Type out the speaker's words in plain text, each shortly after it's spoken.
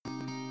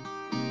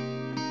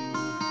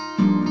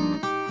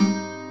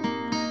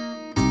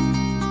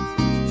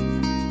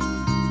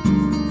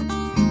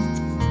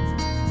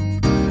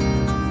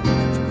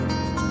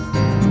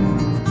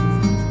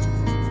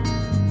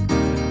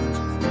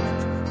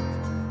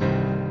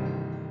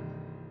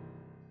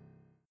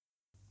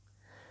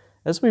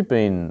As we've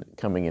been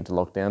coming into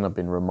lockdown, I've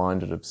been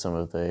reminded of some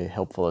of the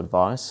helpful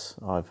advice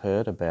I've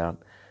heard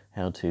about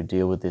how to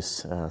deal with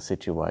this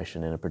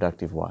situation in a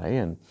productive way.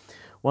 And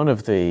one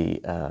of the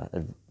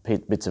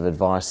bits of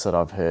advice that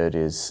I've heard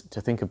is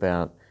to think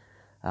about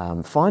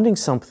finding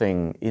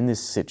something in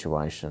this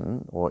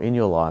situation or in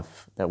your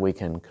life that we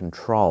can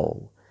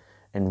control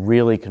and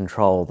really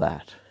control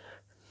that,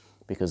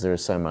 because there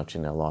is so much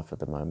in our life at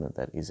the moment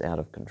that is out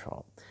of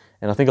control.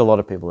 And I think a lot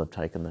of people have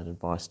taken that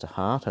advice to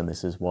heart, and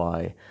this is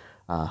why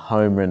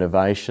home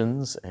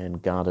renovations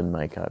and garden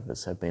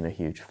makeovers have been a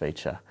huge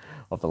feature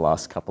of the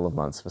last couple of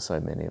months for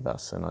so many of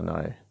us, and I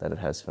know that it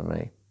has for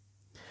me.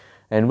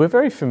 And we're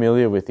very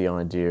familiar with the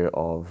idea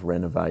of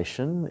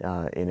renovation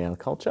in our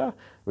culture.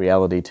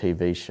 Reality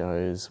TV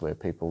shows where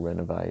people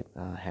renovate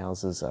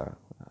houses are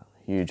a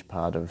huge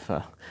part of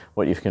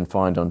what you can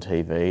find on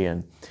TV,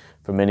 and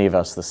for many of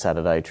us the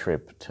Saturday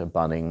trip to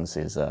Bunnings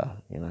is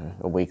a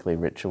weekly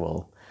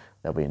ritual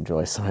that we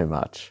enjoy so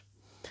much.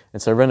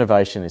 And so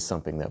renovation is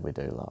something that we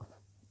do love.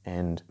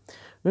 And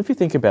if you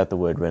think about the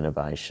word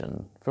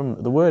renovation,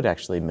 the word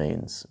actually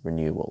means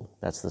renewal.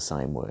 That's the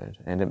same word.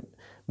 And it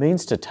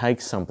means to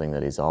take something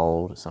that is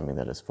old, something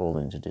that has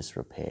fallen into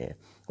disrepair,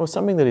 or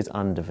something that is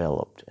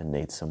undeveloped and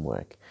needs some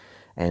work,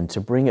 and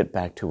to bring it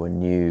back to a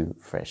new,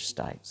 fresh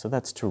state. So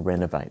that's to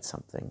renovate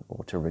something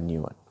or to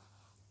renew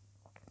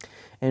it.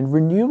 And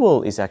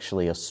renewal is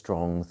actually a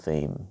strong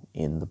theme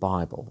in the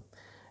Bible.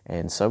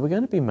 And so we're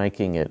going to be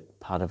making it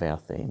part of our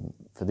theme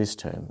for this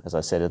term. As I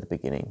said at the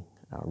beginning,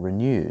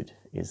 Renewed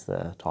is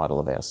the title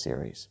of our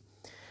series.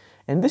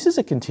 And this is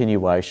a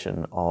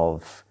continuation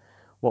of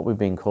what we've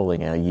been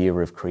calling our year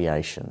of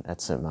creation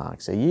at St.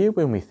 Mark's, a year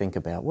when we think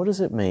about what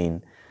does it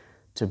mean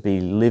to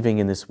be living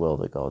in this world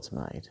that God's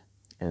made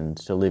and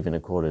to live in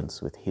accordance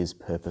with His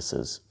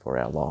purposes for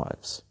our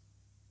lives.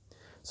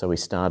 So we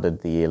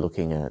started the year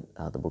looking at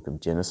the book of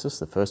Genesis,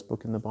 the first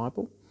book in the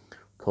Bible,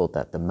 called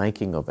that the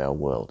making of our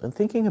world, and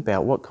thinking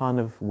about what kind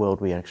of world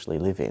we actually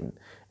live in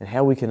and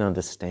how we can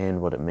understand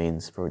what it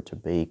means for it to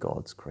be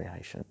God's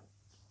creation.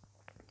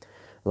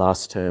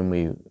 Last term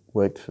we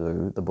worked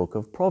through the book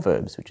of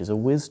Proverbs, which is a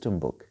wisdom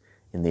book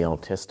in the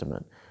Old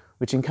Testament,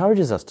 which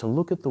encourages us to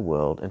look at the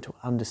world and to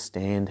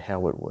understand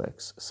how it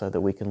works so that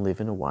we can live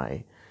in a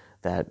way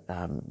that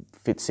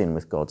fits in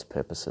with God's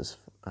purposes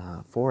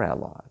for our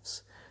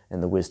lives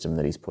and the wisdom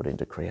that He's put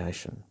into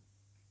creation.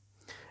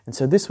 And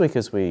so this week,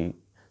 as we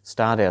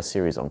start our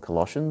series on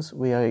Colossians,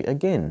 we are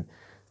again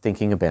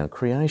thinking about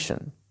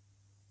creation.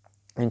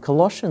 And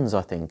Colossians,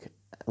 I think,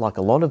 like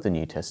a lot of the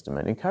New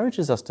Testament,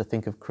 encourages us to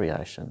think of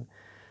creation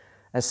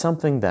as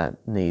something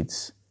that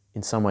needs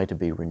in some way to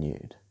be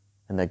renewed,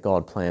 and that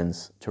God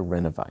plans to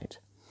renovate,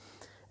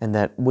 and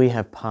that we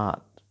have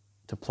part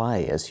to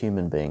play as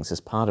human beings as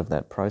part of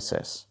that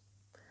process.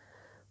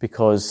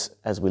 Because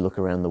as we look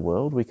around the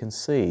world, we can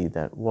see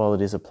that while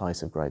it is a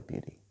place of great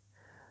beauty,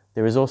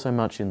 there is also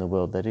much in the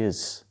world that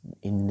is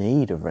in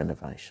need of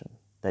renovation,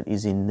 that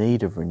is in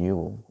need of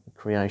renewal.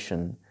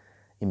 Creation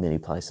in many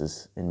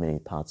places, in many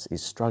parts,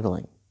 is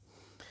struggling.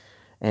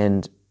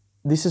 And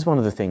this is one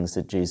of the things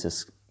that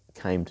Jesus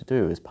came to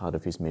do as part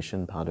of His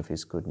mission, part of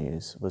His good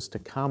news, was to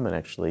come and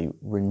actually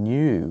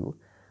renew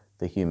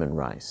the human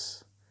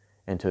race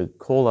and to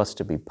call us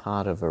to be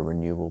part of a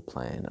renewal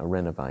plan, a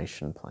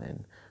renovation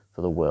plan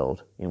for the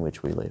world in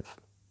which we live.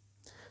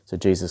 So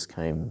Jesus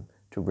came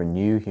to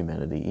renew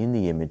humanity in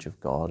the image of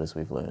God, as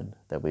we've learned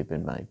that we've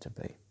been made to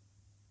be.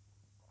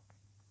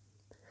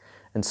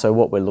 And so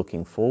what we're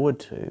looking forward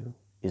to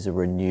is a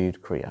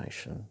renewed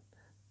creation,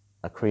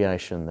 a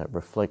creation that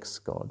reflects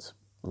God's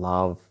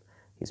love,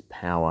 His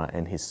power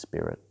and His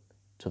Spirit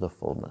to the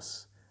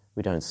fullness.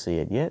 We don't see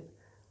it yet,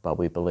 but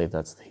we believe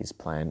that's His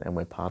plan and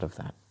we're part of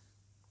that.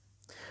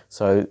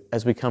 So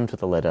as we come to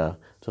the letter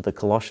to the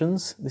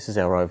Colossians, this is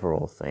our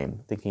overall theme,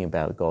 thinking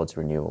about God's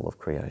renewal of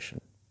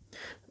creation.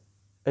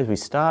 As we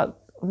start,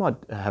 I might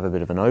have a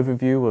bit of an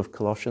overview of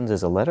Colossians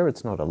as a letter.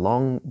 It's not a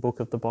long book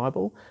of the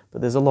Bible, but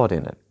there's a lot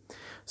in it.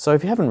 So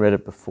if you haven't read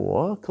it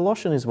before,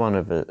 Colossians is one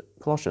of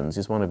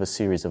a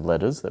series of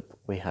letters that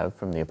we have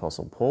from the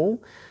Apostle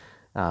Paul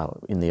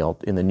in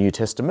the New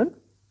Testament,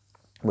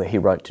 where he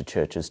wrote to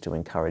churches to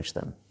encourage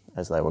them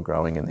as they were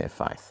growing in their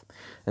faith.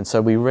 And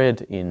so we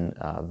read in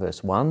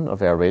verse 1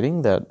 of our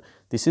reading that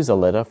this is a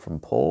letter from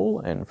Paul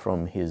and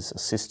from his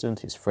assistant,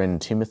 his friend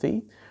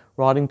Timothy,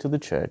 writing to the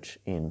church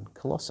in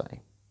Colossae.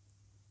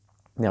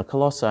 Now,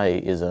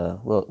 Colossae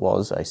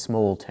was a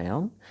small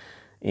town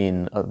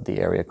in the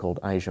area called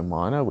Asia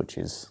Minor, which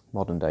is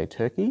modern-day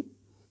Turkey.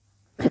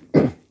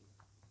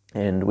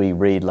 And we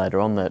read later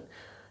on that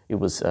it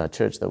was a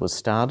church that was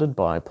started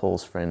by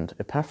Paul's friend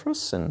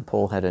Epaphras, and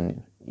Paul had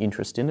an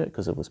interest in it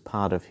because it was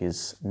part of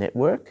his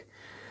network.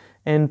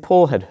 And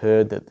Paul had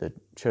heard that the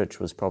church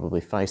was probably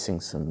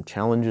facing some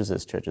challenges,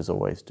 as churches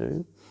always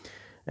do.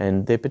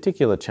 And their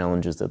particular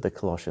challenges that the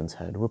Colossians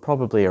had were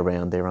probably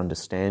around their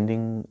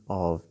understanding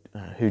of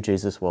who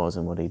Jesus was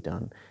and what He'd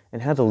done,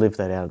 and how to live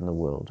that out in the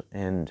world.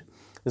 And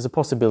there's a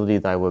possibility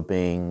they were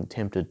being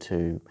tempted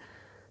to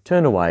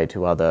turn away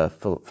to other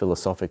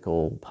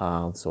philosophical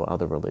paths or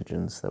other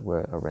religions that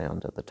were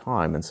around at the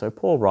time. And so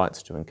Paul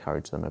writes to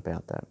encourage them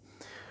about that,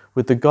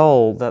 with the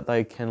goal that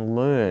they can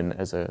learn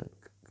as a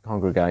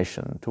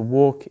congregation to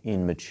walk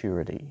in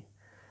maturity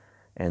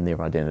and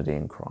their identity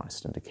in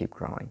Christ and to keep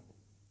growing.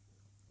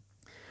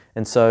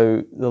 And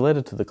so the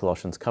letter to the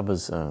Colossians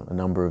covers a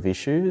number of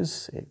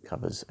issues. It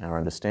covers our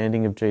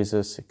understanding of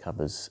Jesus. It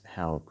covers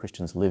how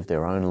Christians live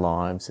their own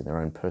lives in their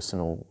own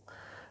personal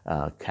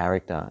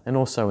character, and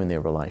also in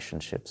their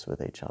relationships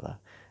with each other,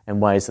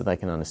 and ways that they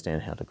can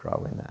understand how to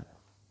grow in that.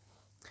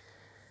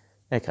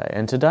 Okay,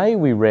 and today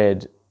we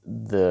read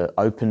the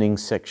opening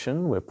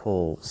section where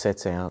Paul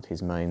sets out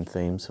his main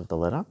themes of the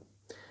letter.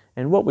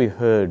 And what we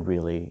heard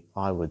really,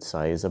 I would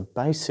say, is a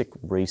basic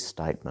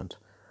restatement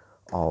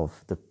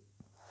of the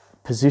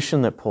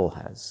position that Paul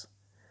has,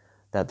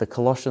 that the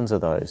Colossians are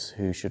those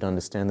who should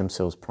understand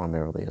themselves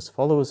primarily as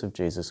followers of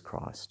Jesus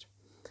Christ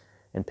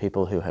and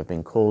people who have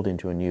been called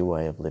into a new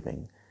way of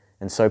living.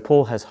 And so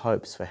Paul has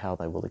hopes for how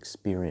they will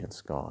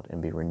experience God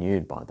and be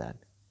renewed by that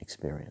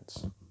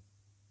experience.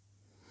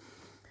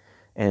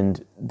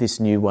 And this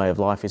new way of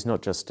life is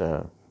not just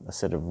a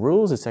set of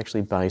rules, it's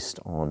actually based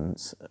on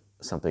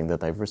something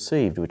that they've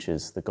received, which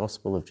is the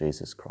gospel of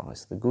Jesus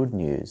Christ, the good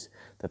news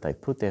that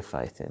they've put their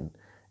faith in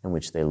and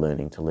which they're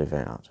learning to live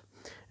out.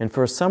 And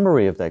for a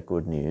summary of that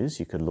good news,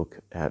 you could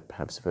look at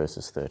perhaps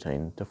verses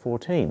 13 to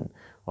 14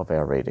 of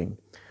our reading,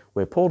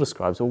 where Paul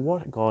describes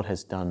what God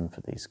has done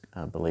for these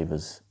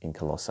believers in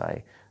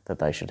Colossae, that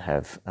they should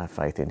have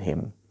faith in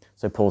him.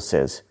 So Paul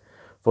says,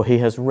 "For he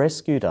has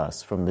rescued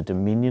us from the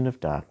dominion of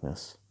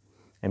darkness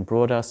and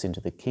brought us into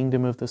the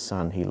kingdom of the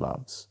Son he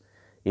loves,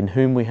 in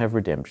whom we have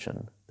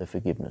redemption, the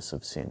forgiveness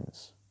of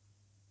sins."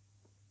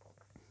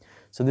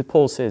 So that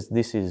Paul says,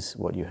 this is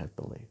what you have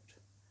believed.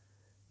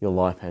 Your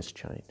life has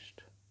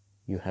changed.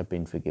 You have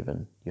been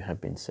forgiven. You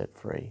have been set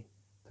free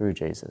through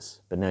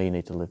Jesus. But now you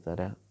need to live that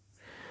out.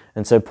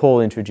 And so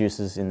Paul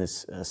introduces in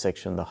this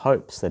section the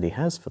hopes that he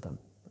has for them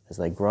as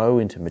they grow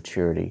into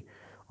maturity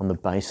on the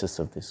basis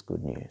of this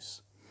good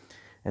news.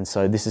 And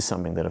so this is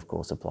something that, of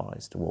course,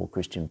 applies to all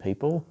Christian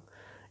people,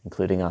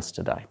 including us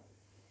today.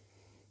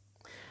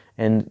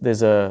 And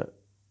there's an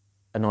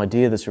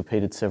idea that's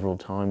repeated several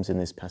times in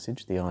this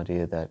passage, the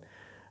idea that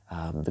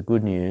the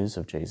good news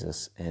of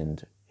Jesus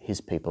and his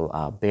people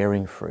are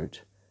bearing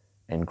fruit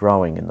and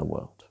growing in the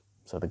world.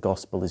 So the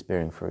gospel is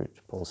bearing fruit,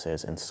 Paul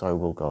says, and so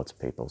will God's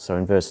people. So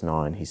in verse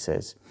 9 he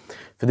says,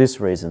 "For this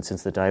reason,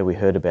 since the day we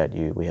heard about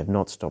you, we have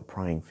not stopped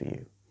praying for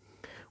you.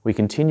 We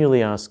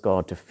continually ask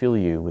God to fill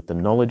you with the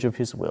knowledge of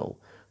his will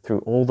through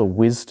all the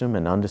wisdom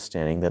and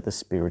understanding that the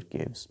Spirit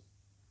gives,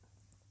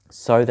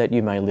 so that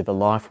you may live a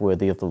life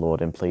worthy of the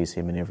Lord and please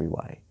him in every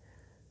way,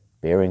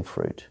 bearing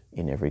fruit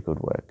in every good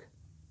work,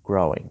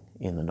 growing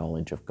in the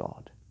knowledge of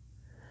God."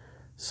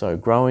 So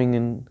growing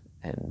in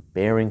and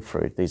bearing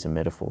fruit, these are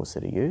metaphors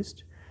that are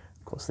used.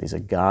 Of course, these are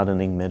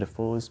gardening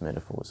metaphors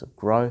of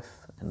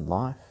growth and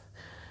life.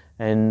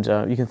 And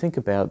you can think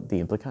about the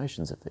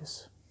implications of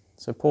this.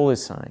 So Paul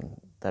is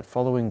saying that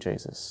following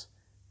Jesus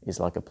is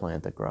like a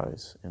plant that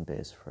grows and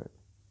bears fruit.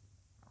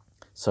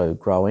 So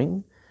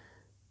growing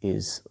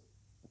is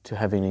to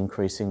have an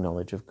increasing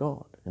knowledge of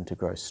God and to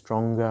grow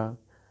stronger,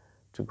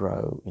 to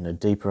grow in a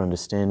deeper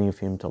understanding of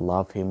him, to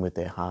love him with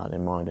their heart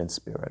and mind and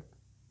spirit,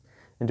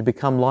 and to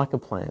become like a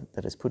plant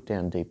that has put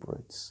down deep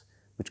roots,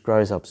 which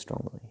grows up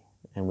strongly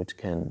and which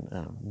can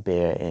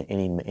bear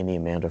any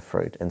amount of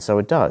fruit. And so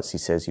it does. He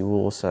says you will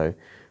also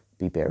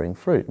be bearing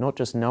fruit, not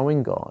just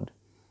knowing God,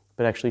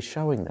 but actually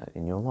showing that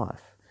in your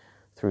life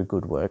through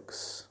good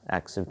works,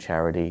 acts of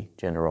charity,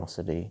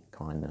 generosity,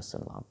 kindness,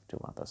 and love to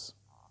others.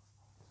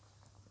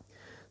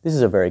 This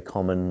is a very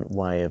common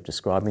way of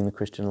describing the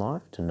Christian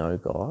life, to know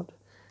God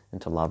and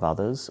to love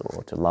others,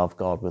 or to love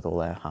God with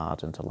all our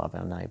heart and to love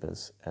our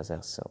neighbours as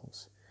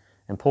ourselves.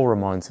 And Paul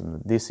reminds them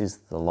that this is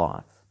the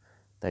life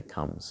that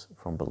comes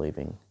from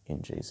believing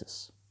in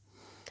Jesus.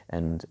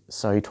 And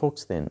so he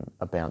talks then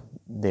about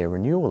their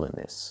renewal in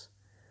this,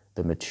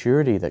 the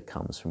maturity that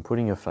comes from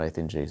putting your faith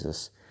in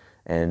Jesus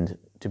and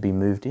to be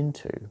moved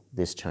into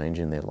this change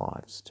in their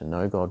lives, to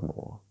know God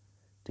more,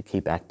 to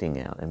keep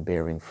acting out and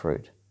bearing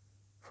fruit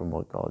from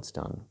what God's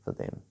done for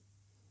them.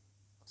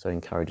 So he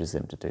encourages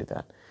them to do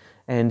that.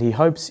 And he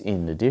hopes,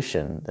 in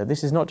addition, that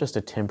this is not just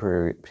a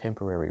temporary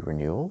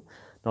renewal,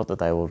 not that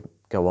they will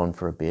go on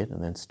for a bit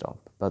and then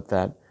stop, but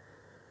that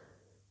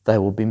they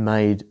will be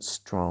made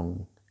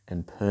strong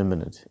and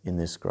permanent in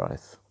this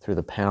growth through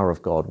the power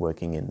of God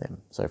working in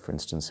them. So, for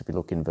instance, if you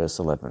look in verse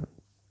 11,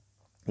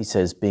 he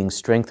says, "Being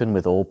strengthened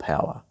with all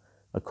power,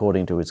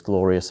 according to its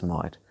glorious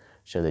might,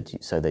 so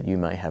that you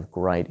may have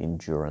great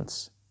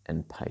endurance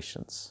and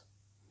patience."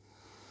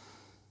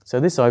 So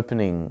this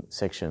opening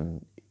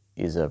section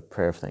is a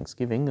prayer of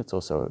thanksgiving. It's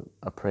also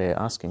a prayer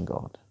asking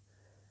God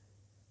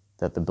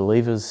that the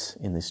believers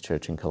in this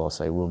church in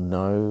Colossae will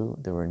know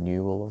the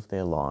renewal of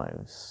their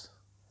lives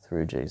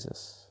through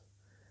Jesus.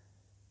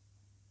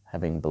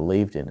 Having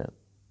believed in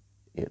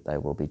it, they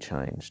will be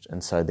changed.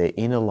 And so their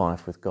inner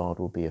life with God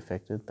will be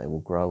affected. They will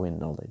grow in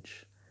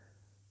knowledge.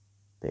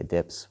 their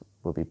depths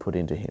will be put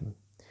into him,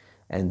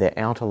 and their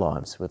outer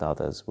lives with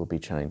others will be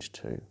changed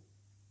too.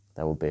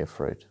 They will bear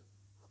fruit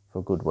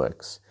for good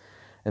works.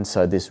 And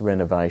so this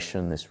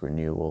renovation, this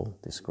renewal,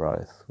 this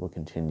growth will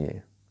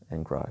continue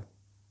and grow.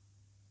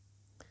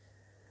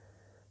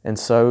 And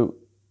so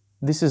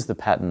this is the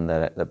pattern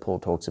that Paul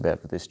talks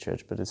about for this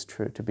church, but it's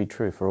true to be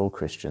true for all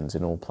Christians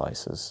in all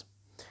places,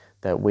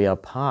 that we are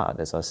part,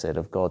 as I said,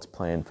 of God's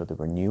plan for the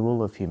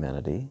renewal of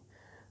humanity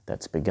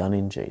that's begun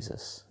in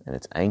Jesus, and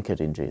it's anchored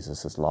in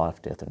Jesus'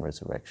 life, death and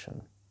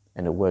resurrection,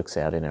 and it works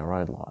out in our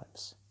own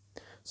lives.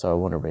 So I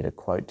want to read a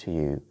quote to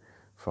you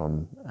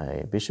from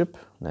a bishop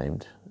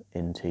named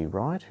N.T.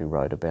 Wright, who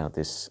wrote about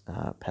this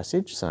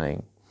passage,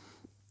 saying,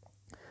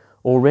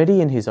 "Already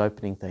in his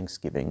opening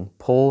thanksgiving,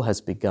 Paul has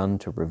begun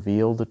to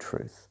reveal the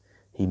truth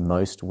he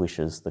most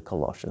wishes the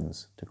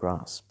Colossians to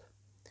grasp.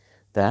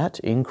 That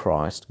in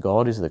Christ,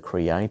 God is the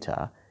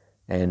creator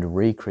and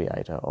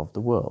recreator of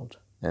the world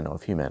and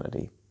of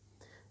humanity,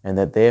 and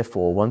that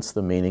therefore, once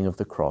the meaning of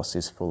the cross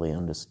is fully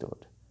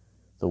understood,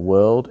 the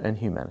world and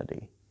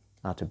humanity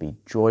are to be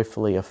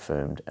joyfully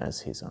affirmed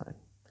as his own.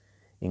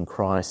 In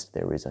Christ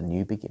there is a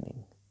new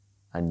beginning,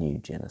 a new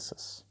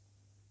Genesis."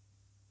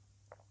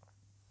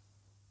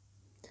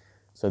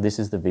 So this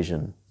is the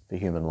vision for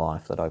human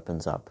life that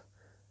opens up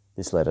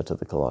this letter to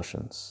the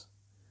Colossians,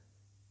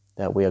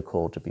 that we are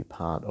called to be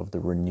part of the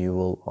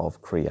renewal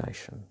of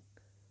creation,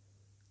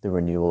 the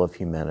renewal of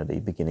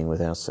humanity beginning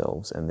with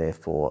ourselves and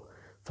therefore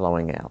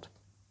flowing out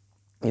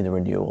in the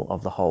renewal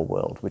of the whole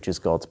world, which is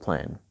God's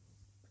plan.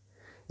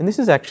 And this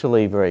is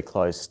actually very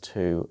close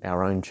to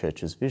our own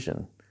church's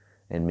vision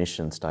and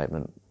mission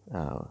statement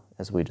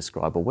as we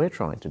describe what we're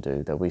trying to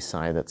do, that we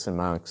say that St.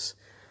 Mark's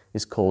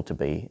is called to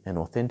be an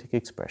authentic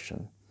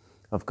expression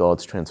of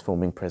God's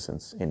transforming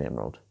presence in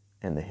Emerald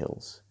and the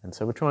hills. And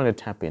so we're trying to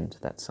tap into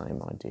that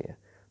same idea,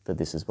 that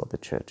this is what the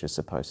church is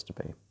supposed to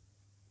be.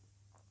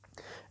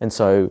 And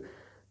so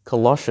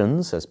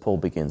Colossians, as Paul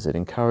begins it,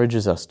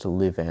 encourages us to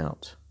live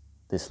out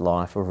this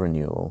life of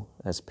renewal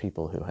as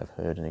people who have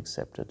heard and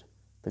accepted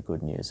the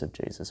good news of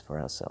Jesus for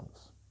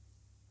ourselves.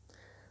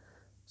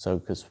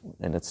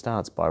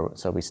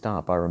 We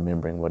start by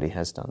remembering what he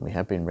has done. We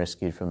have been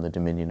rescued from the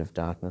dominion of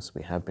darkness.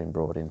 We have been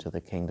brought into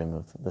the kingdom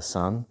of the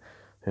Son,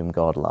 whom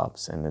God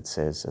loves. And it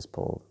says, as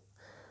Paul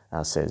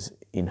says,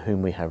 in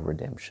whom we have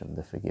redemption,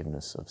 the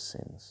forgiveness of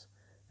sins.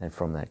 And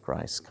from that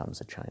grace comes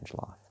a changed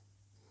life.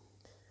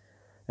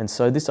 And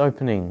so this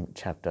opening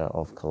chapter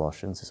of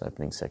Colossians, this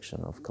opening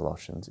section of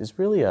Colossians, is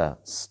really a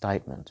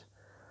statement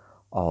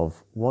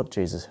of what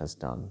Jesus has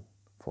done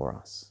for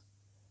us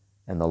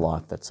and the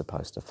life that's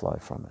supposed to flow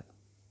from it.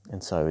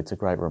 And so it's a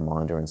great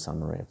reminder and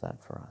summary of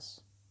that for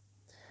us.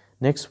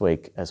 Next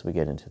week, as we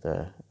get into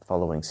the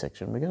following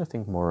section, we're going to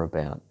think more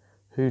about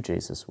who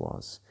Jesus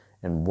was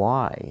and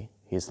why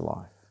his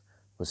life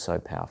was so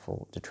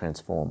powerful to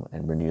transform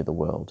and renew the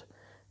world,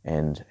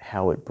 and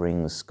how it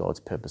brings God's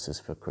purposes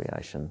for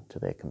creation to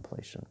their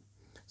completion.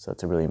 So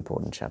it's a really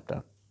important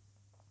chapter.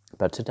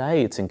 But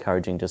today it's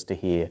encouraging just to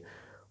hear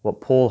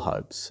what Paul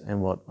hopes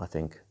and what I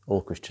think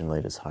all Christian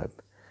leaders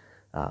hope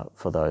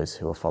for those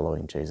who are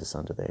following Jesus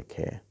under their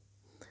care,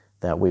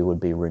 that we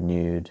would be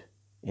renewed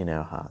in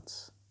our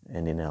hearts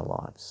and in our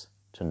lives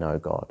to know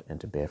God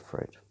and to bear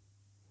fruit.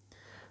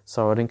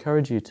 So I'd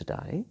encourage you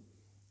today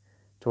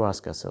to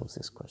ask ourselves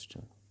this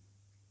question: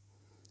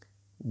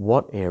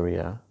 what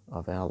area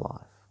of our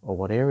life, or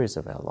what areas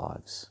of our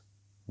lives,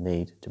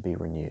 need to be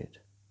renewed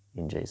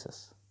in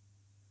Jesus?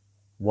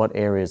 What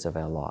areas of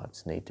our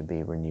lives need to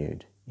be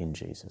renewed in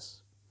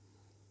Jesus?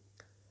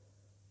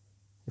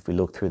 If we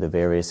look through the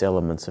various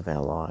elements of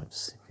our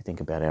lives, if we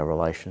think about our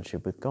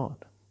relationship with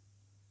God,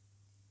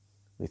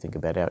 we think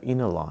about our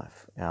inner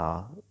life,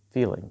 our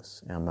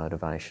feelings, our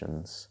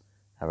motivations,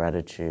 our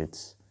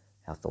attitudes,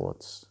 our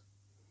thoughts.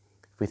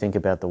 If we think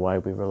about the way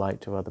we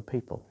relate to other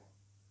people,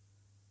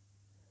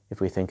 if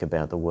we think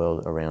about the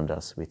world around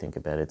us, we think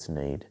about its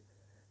need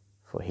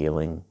for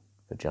healing,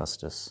 for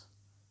justice.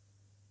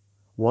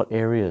 What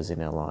areas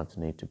in our lives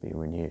need to be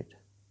renewed,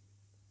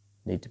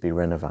 need to be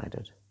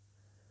renovated?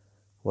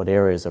 What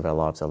areas of our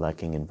lives are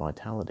lacking in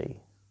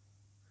vitality,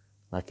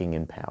 lacking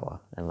in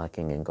power, and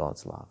lacking in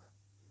God's love?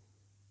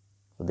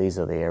 Well, these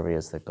are the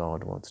areas that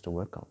God wants to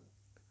work on,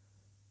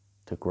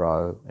 to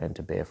grow and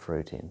to bear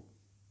fruit in.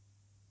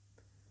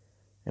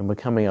 And we're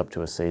coming up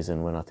to a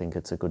season when I think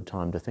it's a good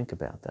time to think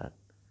about that.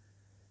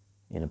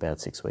 In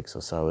about 6 weeks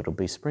or so, it'll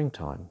be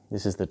springtime.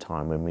 This is the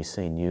time when we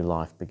see new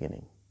life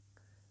beginning,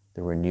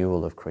 the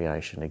renewal of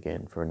creation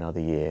again for another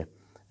year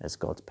as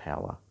God's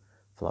power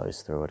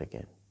flows through it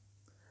again.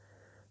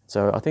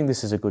 So I think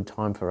this is a good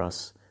time for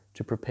us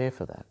to prepare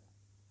for that.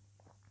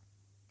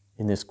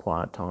 In this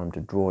quiet time, to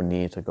draw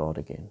near to God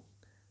again,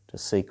 to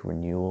seek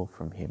renewal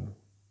from him,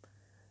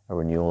 a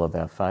renewal of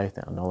our faith,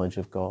 our knowledge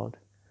of God,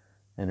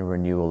 and a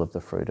renewal of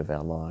the fruit of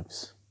our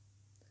lives.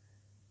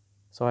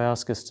 So I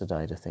ask us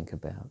today to think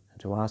about and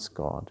to ask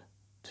God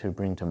to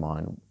bring to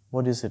mind,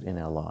 what is it in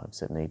our lives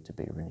that need to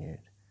be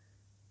renewed?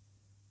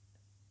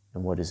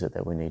 And what is it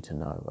that we need to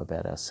know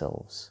about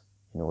ourselves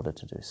in order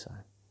to do so?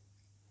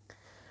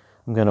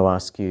 I'm going to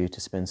ask you to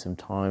spend some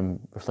time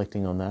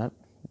reflecting on that,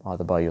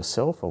 either by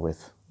yourself or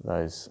with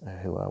those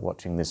who are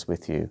watching this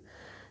with you.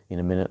 In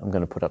a minute, I'm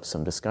going to put up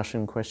some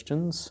discussion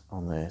questions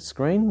on the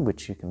screen,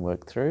 which you can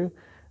work through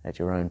at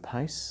your own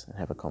pace and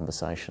have a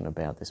conversation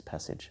about this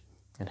passage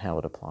and how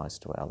it applies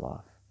to our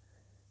life.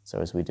 So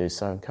as we do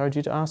so, I encourage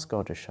you to ask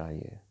God to show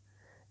you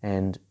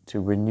and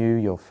to renew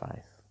your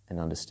faith and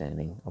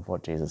understanding of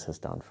what Jesus has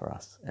done for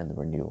us and the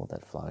renewal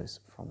that flows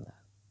from that.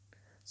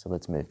 So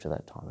let's move to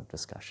that time of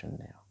discussion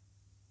now.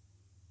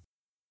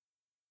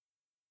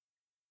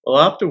 Well,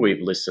 after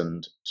we've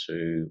listened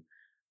to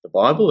the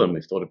Bible and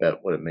we've thought about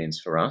what it means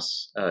for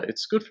us,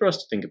 it's good for us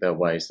to think about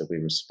ways that we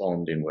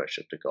respond in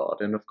worship to God.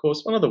 And of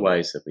course, one of the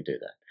ways that we do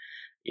that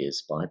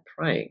is by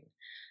praying.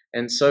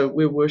 And so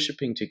we're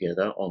worshipping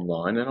together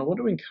online, and I want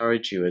to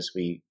encourage you as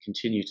we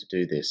continue to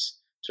do this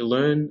to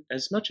learn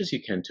as much as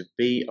you can to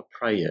be a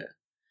prayer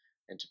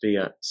and to be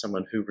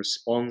someone who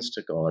responds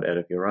to God out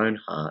of your own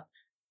heart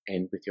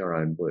and with your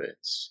own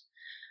words.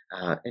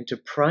 And to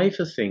pray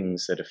for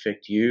things that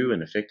affect you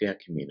and affect our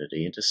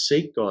community, and to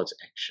seek God's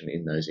action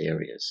in those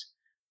areas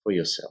for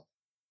yourself.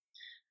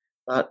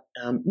 But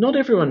not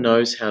everyone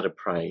knows how to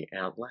pray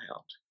out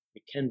loud.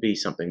 It can be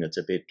something that's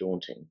a bit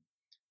daunting.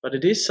 But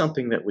it is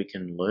something that we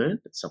can learn,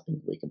 it's something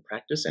that we can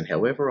practice, and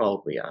however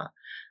old we are,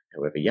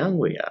 however young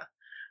we are,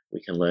 we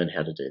can learn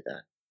how to do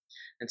that.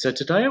 And so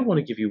today I want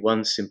to give you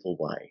one simple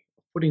way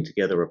of putting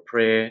together a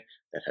prayer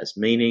that has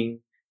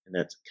meaning and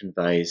that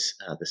conveys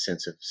the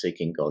sense of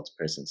seeking God's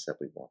presence that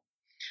we want.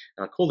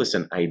 And I call this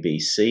an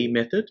ABC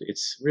method.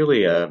 It's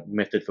really a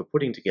method for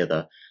putting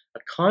together a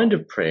kind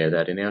of prayer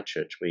that in our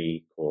church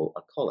we call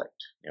a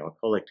collect. Now, a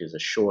collect is a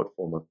short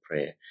form of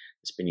prayer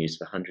that's been used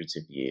for hundreds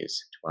of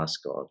years to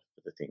ask God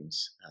for the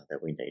things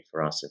that we need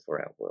for us and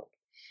for our world.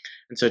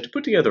 And so to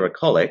put together a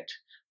collect,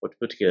 or to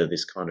put together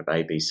this kind of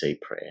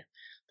ABC prayer,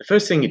 the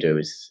first thing you do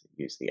is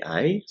use the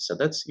A. So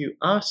that's you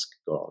ask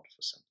God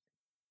for something.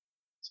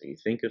 So you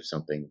think of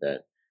something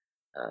that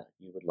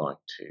you would like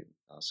to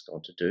ask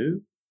God to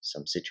do,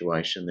 some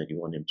situation that you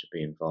want him to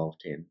be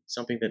involved in,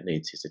 something that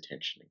needs his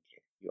attention and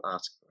care. You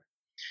ask for it.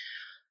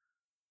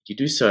 You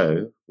do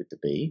so with the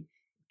B,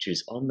 which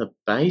is on the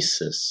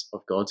basis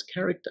of God's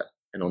character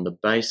and on the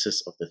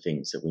basis of the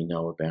things that we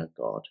know about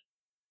God,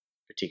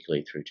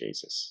 particularly through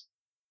Jesus.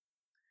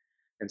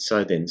 And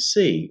so then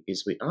C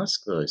is we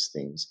ask those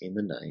things in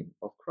the name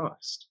of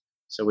Christ.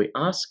 So we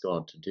ask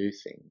God to do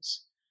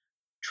things,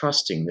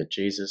 trusting that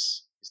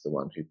Jesus is the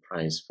one who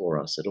prays for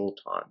us at all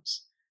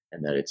times,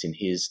 and that it's in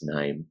his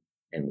name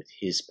and with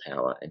his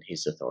power and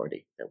his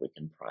authority that we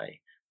can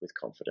pray with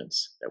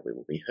confidence that we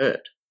will be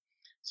heard.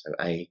 So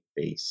A,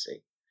 B,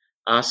 C.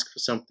 Ask for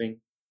something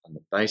on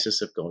the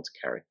basis of God's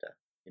character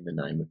in the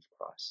name of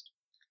Christ.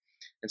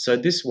 And so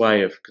this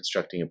way of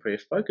constructing a prayer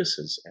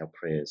focuses our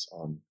prayers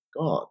on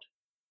God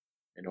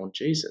and on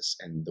Jesus,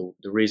 and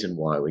the reason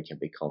why we can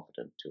be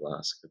confident to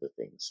ask for the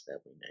things that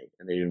we need.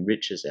 And it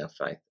enriches our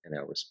faith and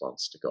our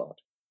response to God.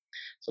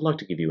 So I'd like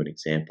to give you an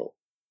example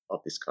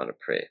of this kind of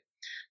prayer.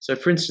 So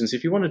for instance,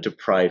 if you wanted to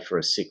pray for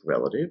a sick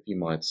relative, you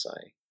might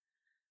say,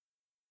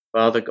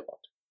 Father God,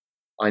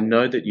 I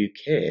know that you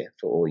care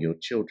for all your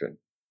children.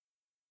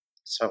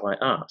 So I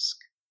ask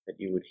that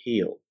you would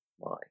heal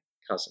my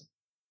cousin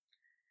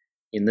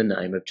in the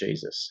name of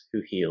Jesus,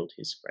 who healed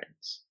his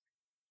friends.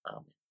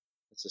 Amen.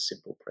 It's a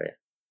simple prayer,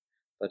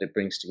 but it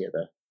brings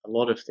together a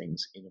lot of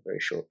things in a very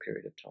short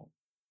period of time.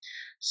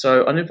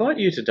 So I'd invite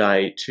you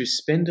today to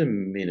spend a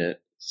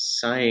minute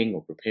saying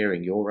or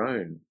preparing your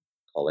own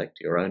collect,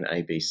 your own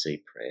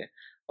ABC prayer,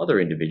 either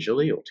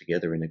individually or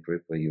together in a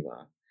group where you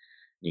are.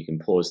 You can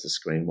pause the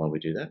screen while we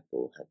do that.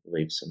 We'll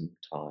leave some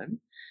time.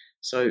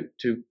 So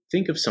to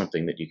think of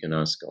something that you can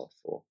ask God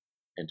for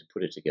and to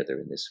put it together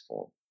in this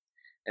form.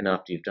 And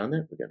after you've done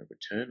that, we're going to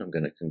return. I'm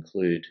going to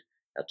conclude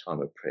our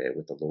time of prayer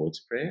with the Lord's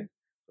Prayer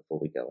before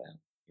we go out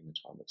in the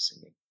time of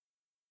singing.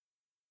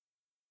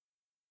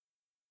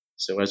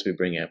 So as we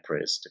bring our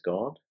prayers to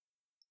God,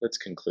 let's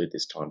conclude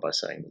this time by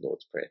saying the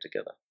Lord's Prayer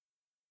together.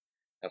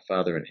 Our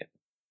Father in heaven,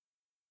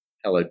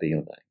 hallowed be your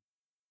name.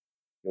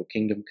 Your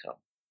kingdom come,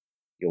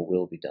 your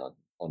will be done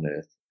on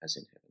earth as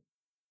in heaven.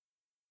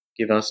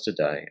 Give us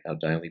today our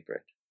daily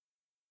bread.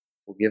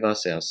 Forgive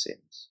us our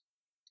sins,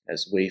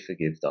 as we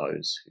forgive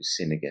those who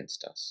sin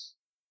against us.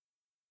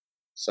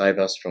 Save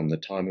us from the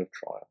time of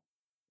trial,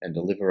 and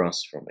deliver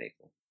us from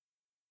evil.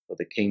 For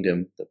the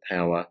kingdom, the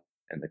power,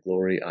 and the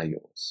glory are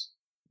yours,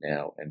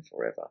 now and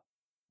forever.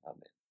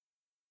 Amen.